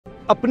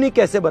अपनी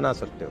कैसे बना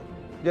सकते हो।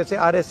 जैसे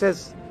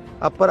आरएसएस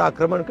आप पर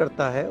आक्रमण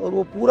करता है और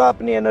वो पूरा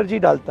अपनी एनर्जी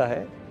डालता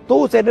है, तो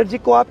उस एनर्जी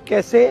को आप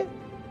कैसे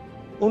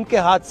उनके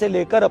हाथ से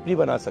लेकर अपनी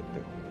बना सकते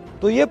हो।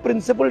 तो ये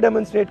प्रिंसिपल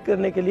डेमोन्स्ट्रेट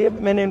करने के लिए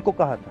मैंने इनको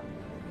कहा था,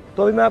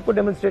 तो अभी मैं आपको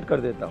डेमोन्स्ट्रेट कर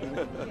देता हूँ।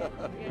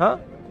 हाँ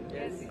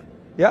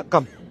या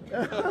कम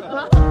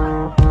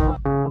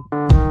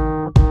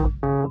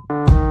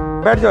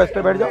बैठ जाओ, इस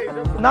पे बैठ जाओ।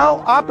 नाउ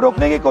आप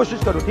रोकने की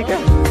कोशिश करो, ठीक है।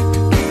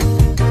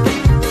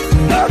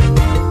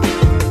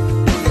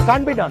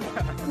 Can't be done.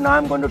 Now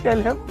I'm going to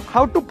tell him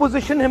how to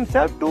position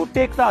himself to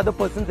take the other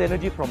person's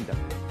energy from them.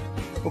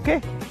 Okay?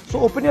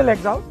 So open your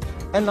legs out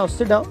and now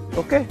sit down.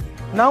 Okay?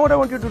 Now what I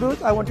want you to do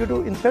is, I want you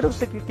to, instead of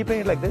keeping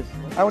it like this,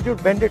 I want you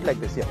to bend it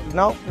like this. Yeah.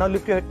 Now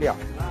lift your head. Yeah.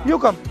 You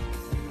come.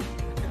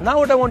 Now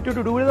what I want you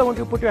to do is, I want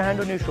you to put your hand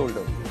on your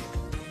shoulder.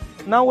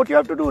 Now what you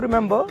have to do,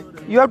 remember,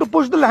 you have to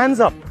push the hands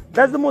up.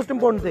 That's the most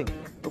important thing.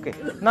 Okay.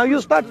 Now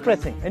you start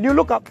pressing and you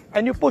look up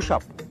and you push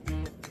up.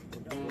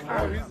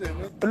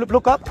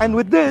 Look up and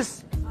with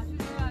this,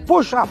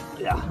 push up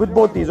with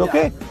both these.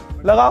 Okay.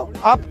 लगाओ,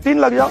 आप 3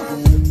 लग जाओ.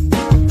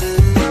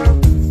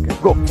 Okay,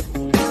 go.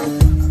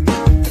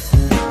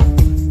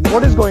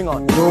 What is going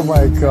on? Oh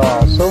my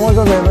God! So much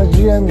of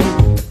energy and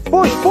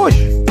push.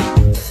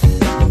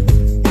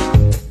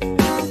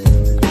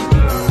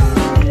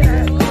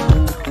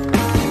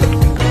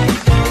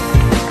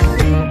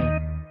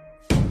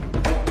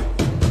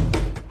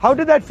 How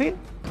did that feel?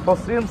 For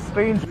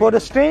a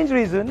strange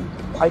reason,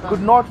 I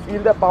could not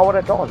feel the power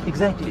at all.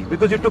 Exactly,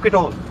 because you took it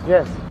all.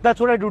 Yes. That's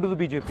what I do to the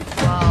BJP.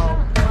 Wow.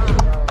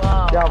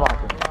 क्या बात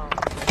है.